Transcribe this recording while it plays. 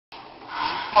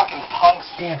fucking punks.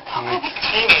 Damn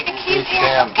Teenage. These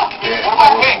damn kids,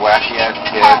 little wacky ass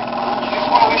kids.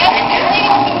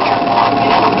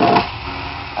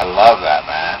 I love that,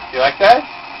 man. You like that?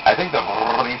 I think the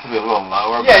needs to be a little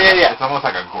lower. Yeah, yeah, yeah. It's almost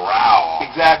like a growl.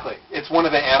 Exactly. It's one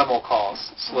of the animal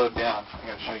calls slowed down. I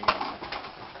gotta show you.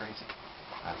 It's crazy.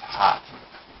 That's hot.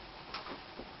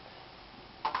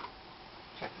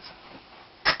 Check this out.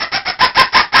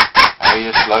 How you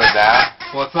just slow it down?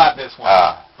 Well, it's not this one,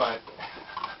 Oh. but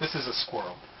this is a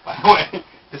squirrel, by the way.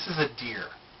 This is a deer.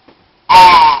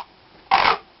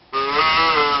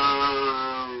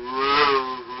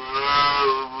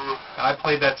 And I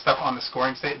played that stuff on the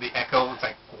scoring state. The echo was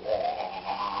like,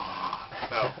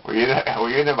 so. Were you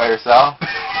in there by yourself?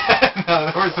 No,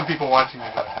 there were some people watching me.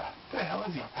 What the hell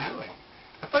is he doing?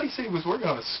 I thought he said he was working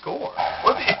on a score.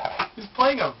 He's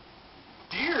playing a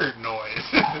deer noise.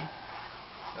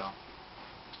 So,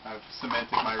 I've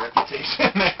cemented my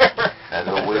reputation there. As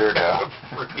a weirdo.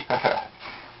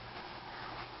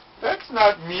 That's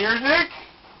not music.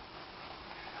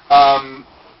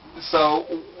 So,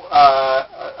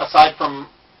 aside from,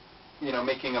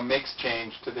 making a mix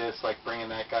change to this, like bringing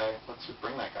that guy, let's just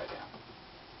bring that guy down.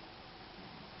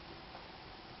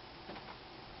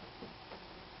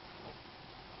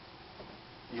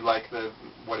 You like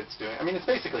what it's doing? I mean, it's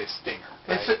basically a stinger.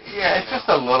 Right? It's just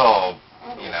a little,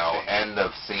 end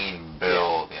of scene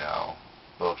build,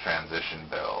 little transition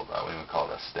build. We would call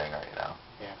it a stinger,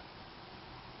 Yeah.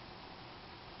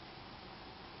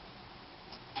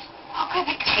 Okay,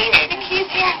 the key's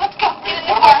here. Let's go. Get in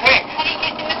the car. How do you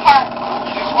get in the car?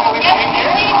 You just want to leave it in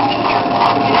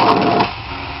here?